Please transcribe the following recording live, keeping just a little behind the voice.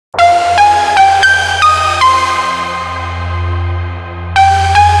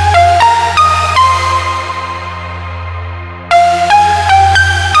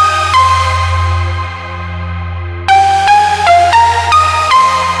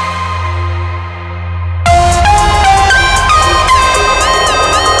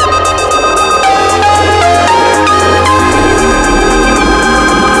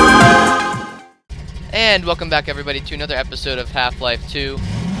And welcome back, everybody, to another episode of Half-Life 2.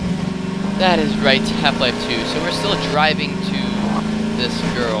 That is right, Half-Life 2. So we're still driving to this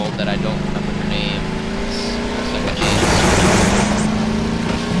girl that I don't remember her name. Looks like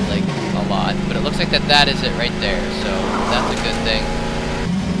a a lot, but it looks like that is it right there. So that's a good thing,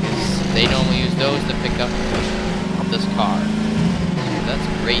 because they normally use those to pick up this car. So that's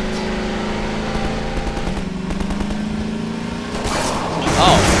great.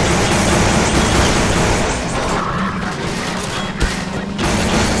 Oh.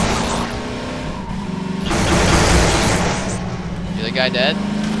 The guy dead?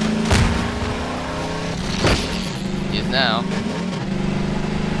 He is now.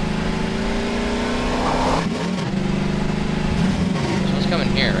 Someone's coming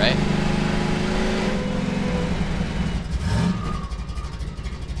here, right?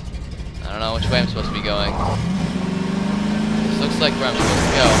 I don't know which way I'm supposed to be going. This looks like where I'm supposed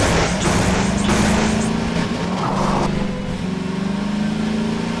to go.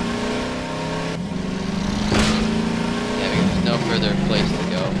 No further place to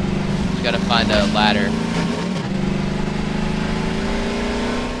go. Just gotta find a ladder.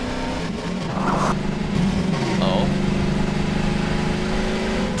 Oh.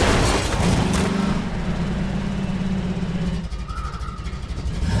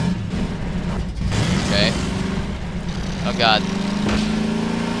 Okay. Oh God.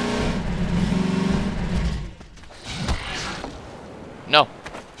 No.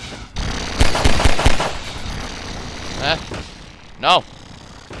 No.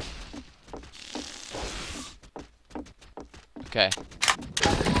 Okay. You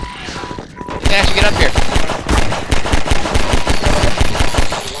can actually get up here.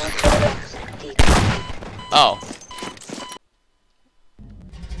 Oh.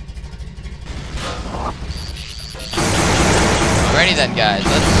 Alrighty then, guys.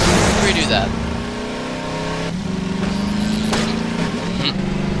 Let's redo that.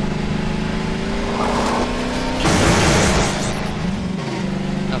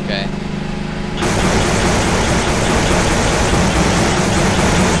 Okay.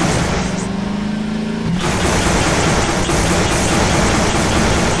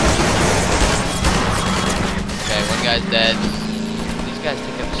 Okay, one guy's dead. These guys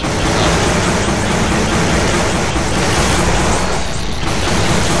take up so much.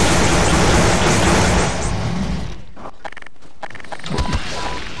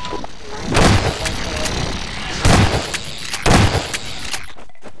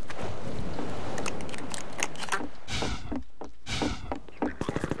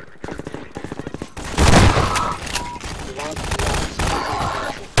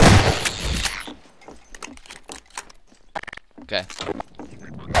 Okay.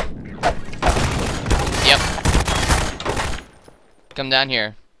 Yep. Come down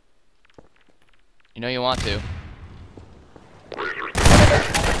here. You know you want to.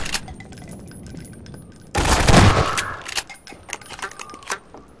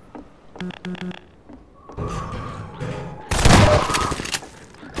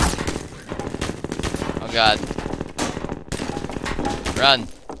 Oh God. Run.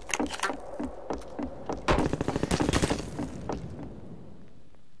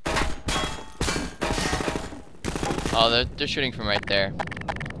 Oh, they're shooting from right there.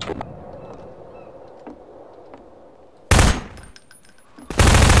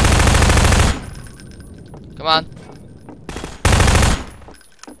 Come on.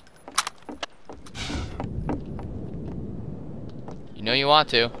 You know you want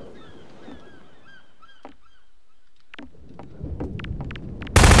to.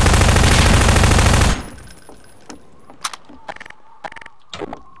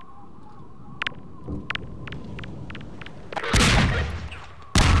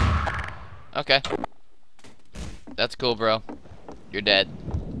 Okay. That's cool, bro. You're dead.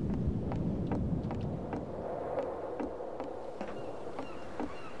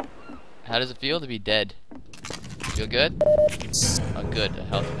 How does it feel to be dead? Feel good? Oh, good. A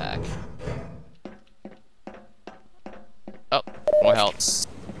health pack. Oh, more health.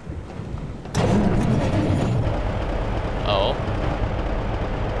 Oh.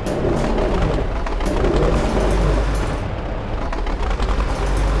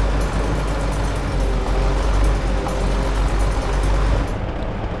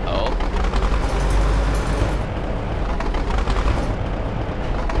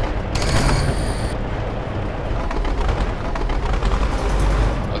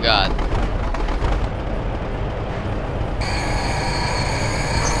 God.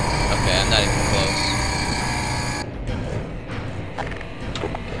 Okay, I'm not even close.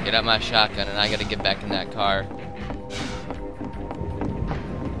 Get out my shotgun and I gotta get back in that car.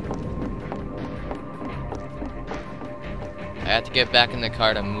 have to get back in the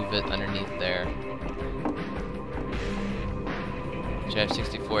car to move it underneath there. So I have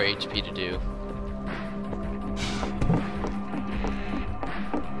 64 HP to do.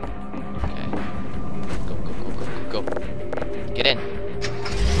 Okay. Go, go, go, go, go, go. Get in.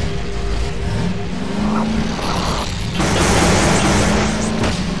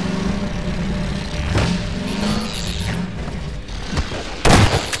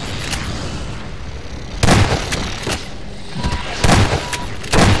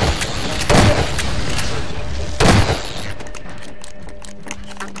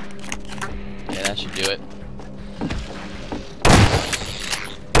 That should do it.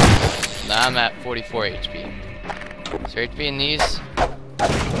 Now I'm at 44 HP. Is there HP in these?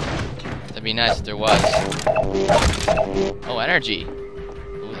 That'd be nice if there was. Oh, energy!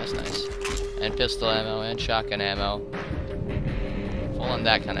 Ooh, that's nice. And pistol ammo, and shotgun ammo. Full on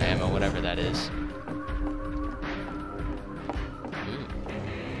that kind of ammo, whatever that is. Ooh.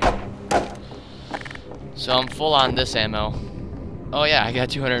 So I'm full on this ammo. Oh yeah, I got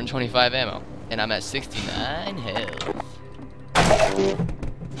 225 ammo. And I'm at 69 health.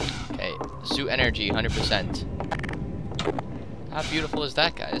 Okay, suit energy, 100%. How beautiful is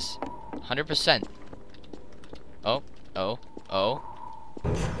that, guys? 100%. Oh, oh, oh.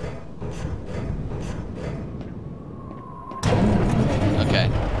 Okay,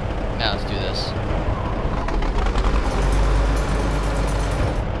 now let's do this.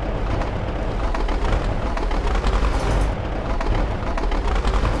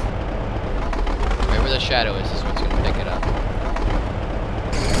 The shadow is what's going to pick it up.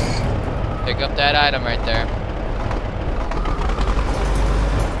 Pick up that item right there.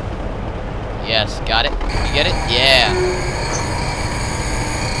 Yes, got it. You get it? Yeah.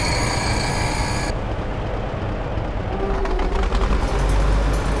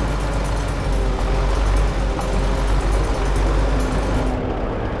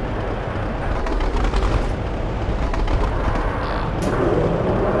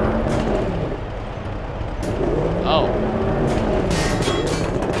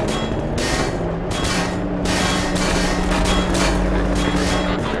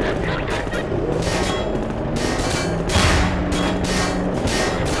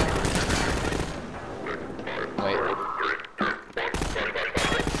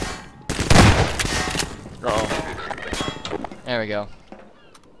 There we go.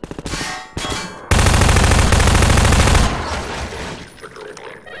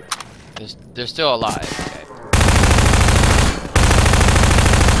 They're still alive.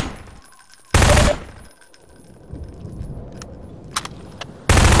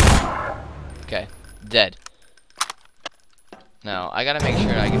 Okay. Okay. Dead. Now I gotta make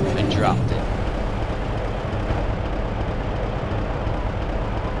sure I dropped it.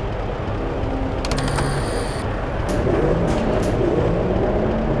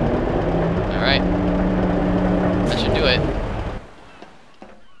 Alright. That should do it.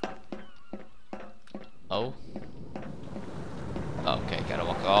 Oh. Okay, gotta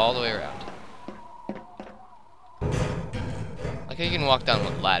walk all the way around. Like you can walk down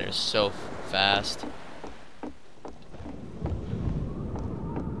with ladders so fast.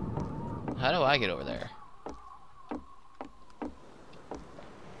 How do I get over there?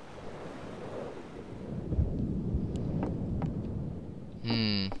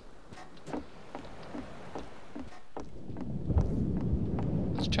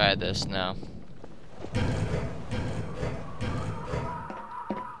 Let's try this now.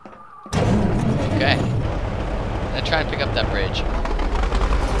 Okay. I'm gonna try and pick up that bridge.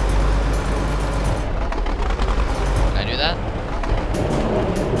 Can I do that?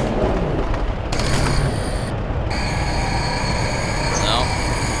 No.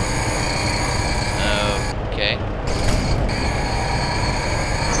 Okay.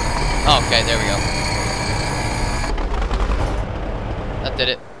 Oh, okay, there we go. That did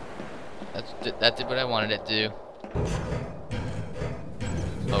it. That did what I wanted it to do.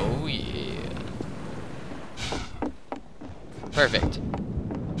 Oh yeah. Perfect.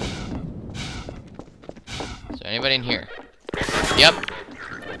 Is there anybody in here? Yep.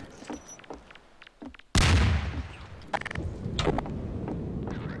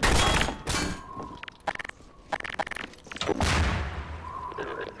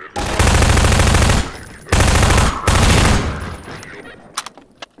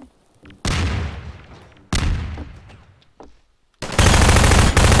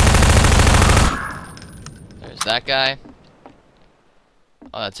 There's that guy.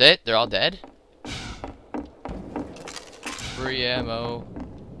 Oh, that's it? They're all dead? Free ammo.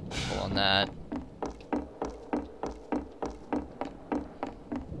 Pull on that.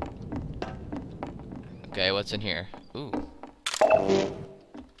 Okay, what's in here? Ooh.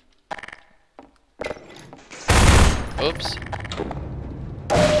 Oops.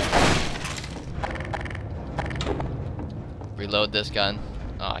 Reload this gun.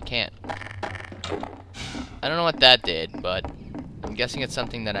 Oh, I can't. I don't know what that did, but I'm guessing it's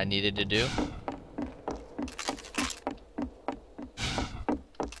something that I needed to do.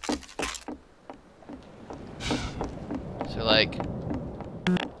 So, like...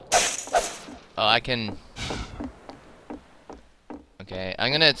 Oh, I can... Okay,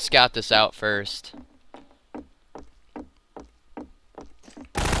 I'm gonna scout this out first.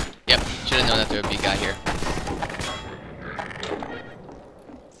 Yep, should have known that there would be a guy here.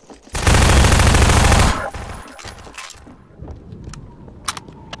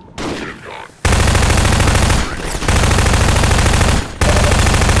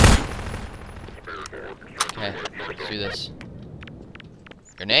 Okay, let's do this.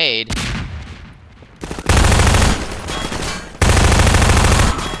 Grenade?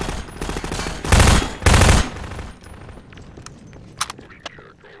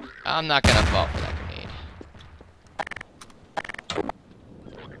 I'm not gonna fall for that grenade.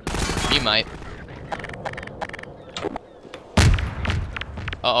 You might.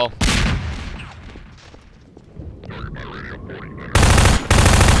 Uh-oh.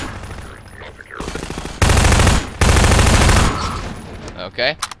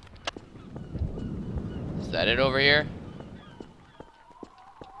 Okay. Is that it over here?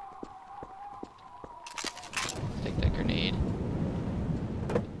 Take that grenade.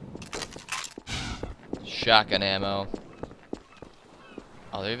 Shotgun ammo.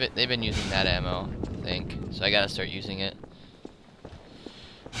 Oh, they've been using that ammo, I think. So I gotta start using it.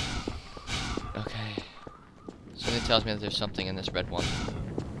 Okay. Something tells me that there's something in this red one.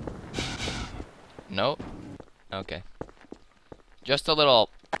 Nope. Okay. Just a little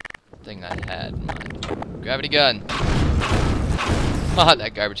thing I had in mind. Gravity gun. Oh,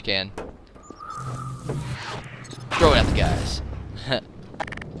 that garbage can. Throw it at the guys.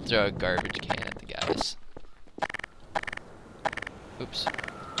 Throw a garbage can at the guys. Oops.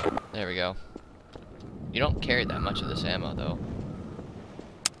 There we go. You don't carry that much of this ammo, though.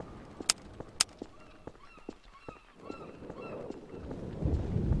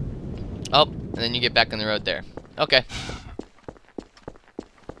 Oh, and then you get back on the road there. Okay.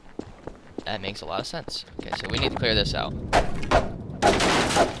 That makes a lot of sense. Okay, so we need to clear this out.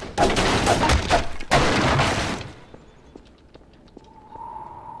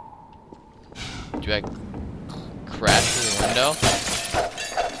 Do I crash through the window?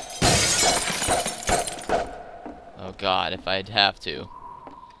 Oh god, if I'd have to.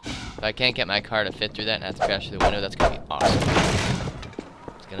 If I can't get my car to fit through that and I have to crash through the window, that's gonna be awesome.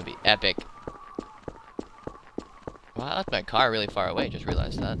 It's gonna be epic. Well, I left my car really far away, just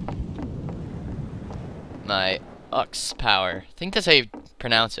realized that. My Ux power. I think that's how you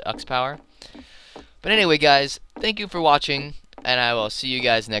pronounce it, Ux power. But anyway, guys, thank you for watching, and I will see you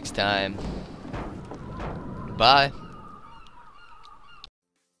guys next time. Bye.